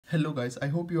Hello guys, I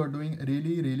hope you are doing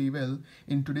really well.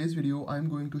 In today's video, I'm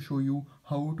going to show you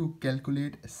how to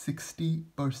calculate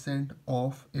 60%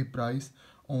 of a price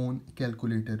on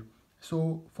calculator.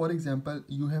 So for example,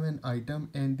 you have an item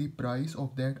and the price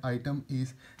of that item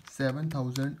is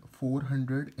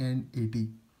 7,480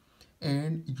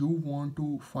 and you want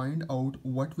to find out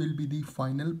what will be the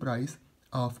final price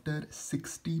after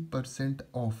 60%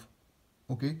 off.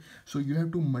 Okay, so you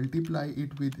have to multiply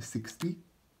it with 60,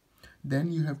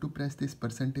 then you have to press this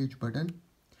percentage button,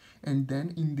 and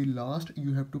then in the last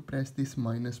you have to press this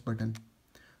minus button.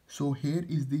 So here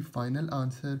is the final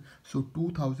answer. So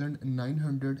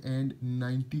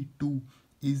 2992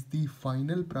 is the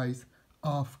final price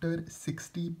after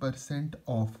 60%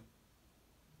 off.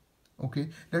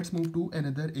 Okay, let's move to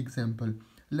another example.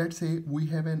 Let's say we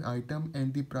have an item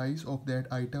and the price of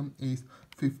that item is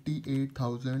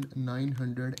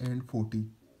 58,940.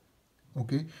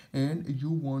 Okay, and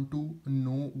you want to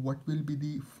know what will be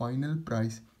the final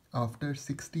price after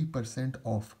 60%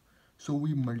 off. So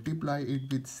we multiply it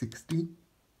with 60.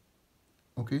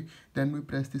 Okay, then we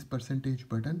press this percentage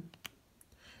button,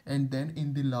 and then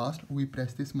in the last we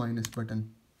press this minus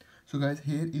button. So guys,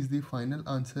 here is the final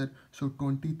answer. So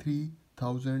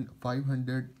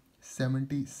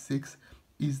 23,576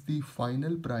 is the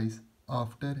final price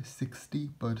after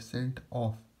 60%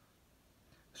 off.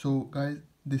 So guys,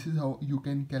 this is how you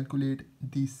can calculate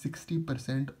the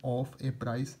 60% of a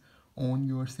price on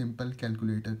your simple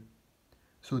calculator.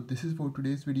 So this is for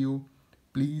today's video.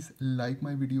 Please like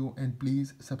my video and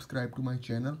please subscribe to my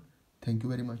channel. Thank you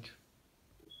very much.